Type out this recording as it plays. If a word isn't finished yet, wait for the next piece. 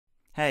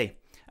Hey,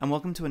 and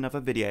welcome to another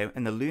video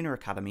in the Luna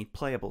Academy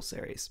Playable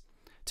series.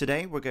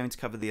 Today we're going to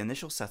cover the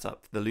initial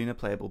setup for the Luna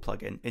Playable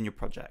plugin in your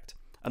project,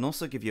 and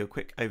also give you a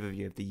quick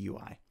overview of the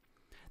UI.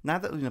 Now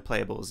that Luna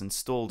Playable is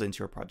installed into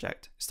your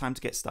project, it's time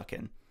to get stuck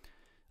in.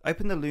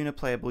 Open the Luna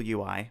Playable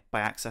UI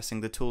by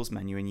accessing the Tools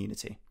menu in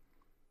Unity.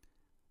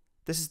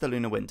 This is the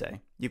Luna window.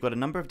 You've got a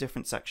number of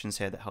different sections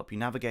here that help you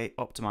navigate,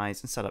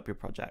 optimize, and set up your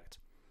project.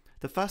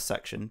 The first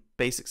section,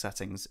 Basic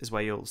Settings, is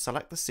where you'll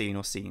select the scene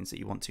or scenes that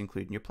you want to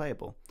include in your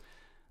Playable.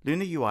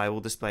 Luna UI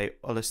will display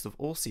a list of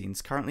all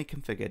scenes currently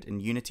configured in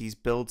Unity's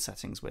Build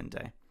Settings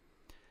window.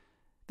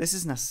 This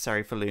is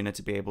necessary for Luna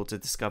to be able to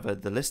discover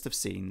the list of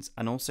scenes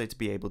and also to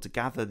be able to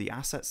gather the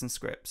assets and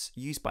scripts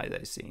used by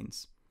those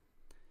scenes.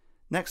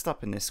 Next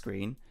up in this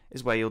screen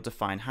is where you'll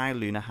define how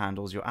Luna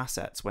handles your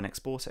assets when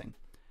exporting.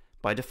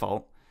 By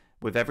default,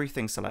 with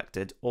everything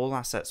selected, all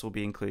assets will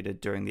be included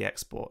during the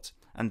export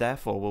and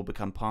therefore will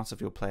become part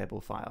of your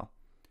playable file.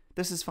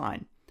 This is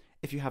fine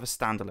if you have a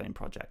standalone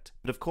project,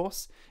 but of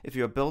course, if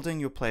you are building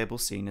your playable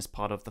scene as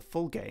part of the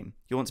full game,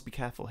 you want to be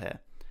careful here.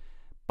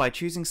 By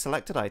choosing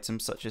selected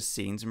items such as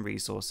scenes and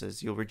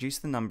resources, you'll reduce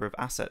the number of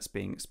assets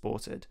being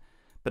exported,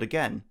 but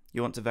again,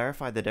 you want to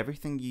verify that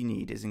everything you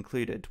need is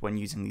included when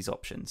using these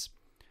options.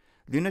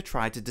 Luna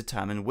tried to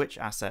determine which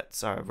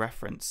assets are a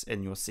reference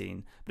in your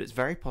scene, but it's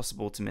very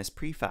possible to miss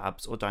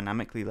prefabs or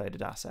dynamically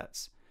loaded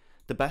assets.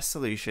 The best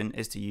solution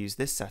is to use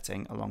this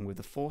setting along with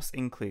the force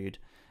include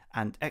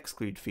and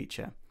exclude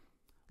feature,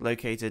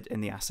 located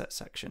in the Assets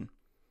section.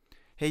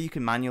 Here you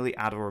can manually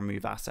add or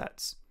remove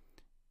assets.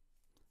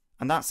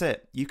 And that's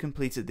it, you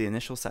completed the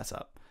initial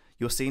setup.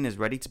 Your scene is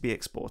ready to be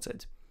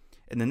exported.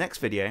 In the next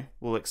video,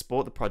 we'll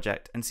export the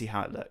project and see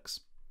how it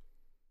looks.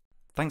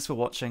 Thanks for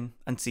watching,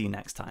 and see you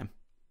next time.